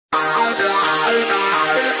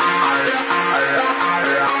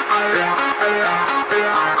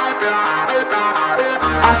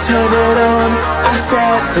turn it on, I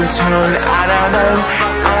set the tone, and I know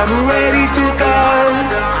I'm ready to go.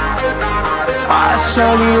 I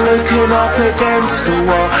saw you looking up against the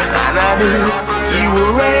wall, and I knew you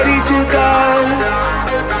were ready to go.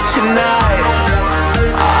 Tonight,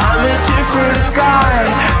 I'm a different guy.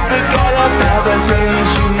 Forget about the things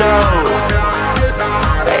you know.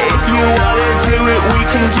 If you wanna do it, we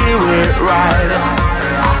can do it right.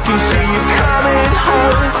 I can see you coming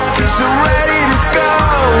home, 'cause I'm ready to go.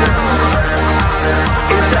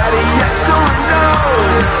 Is that a yes or a no?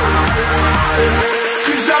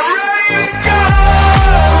 'Cause I'm ready to go.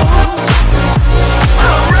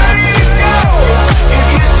 I'm ready to go. If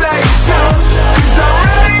you say so, 'cause I'm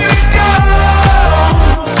ready to go.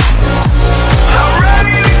 I'm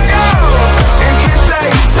ready to go. If you say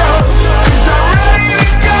so, 'cause I'm ready to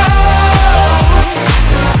go.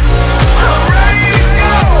 I'm ready to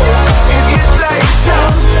go. If you say so,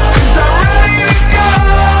 'cause I'm ready to go.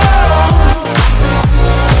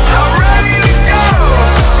 I'm ready to go.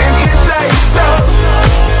 If you say so.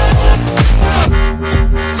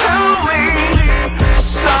 Tell me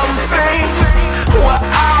something, we're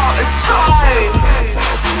out of time.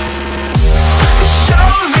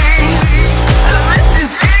 Show me this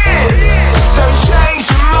is it. Don't change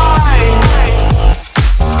your mind.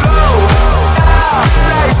 Go out,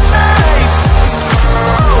 safe.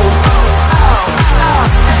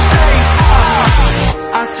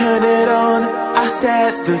 I turn it on, I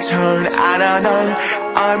set the tone, and I know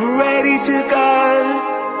I'm ready to go.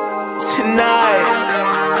 Tonight,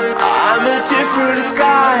 I'm a different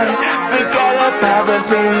guy. Forget about the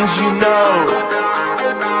things you know.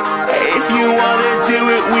 If you wanna do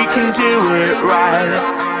it, we can do it right.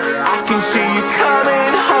 I can see you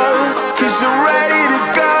coming home, 'cause I'm ready to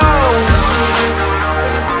go.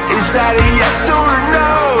 Is that a yes or a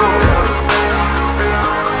no?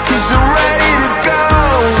 'Cause I'm ready to go.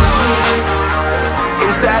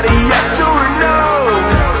 Is that a yes or a no?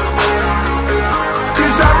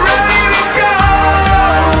 'Cause I'm ready to go.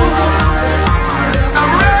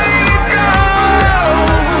 I'm ready to go.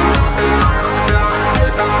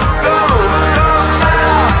 Go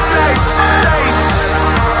out, place.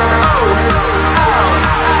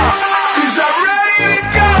 'Cause I'm ready to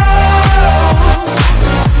go.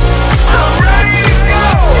 I'm ready to go.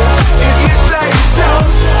 If you say so,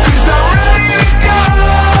 'cause I'm ready to go.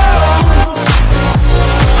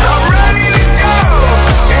 I'm ready to go.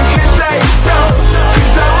 If you say so,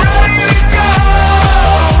 'cause I'm ready to go.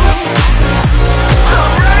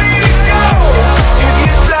 I'm ready to go. If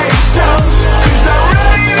you say so, 'cause I'm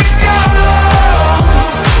ready to go.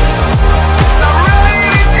 I'm ready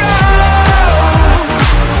to go.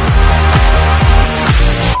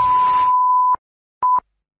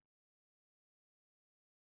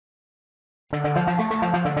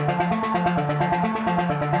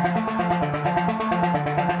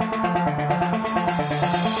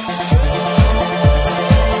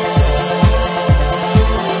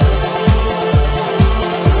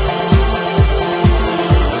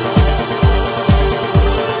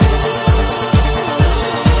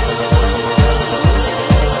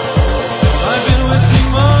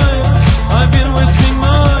 I've been wasting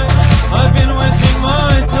mine. I've been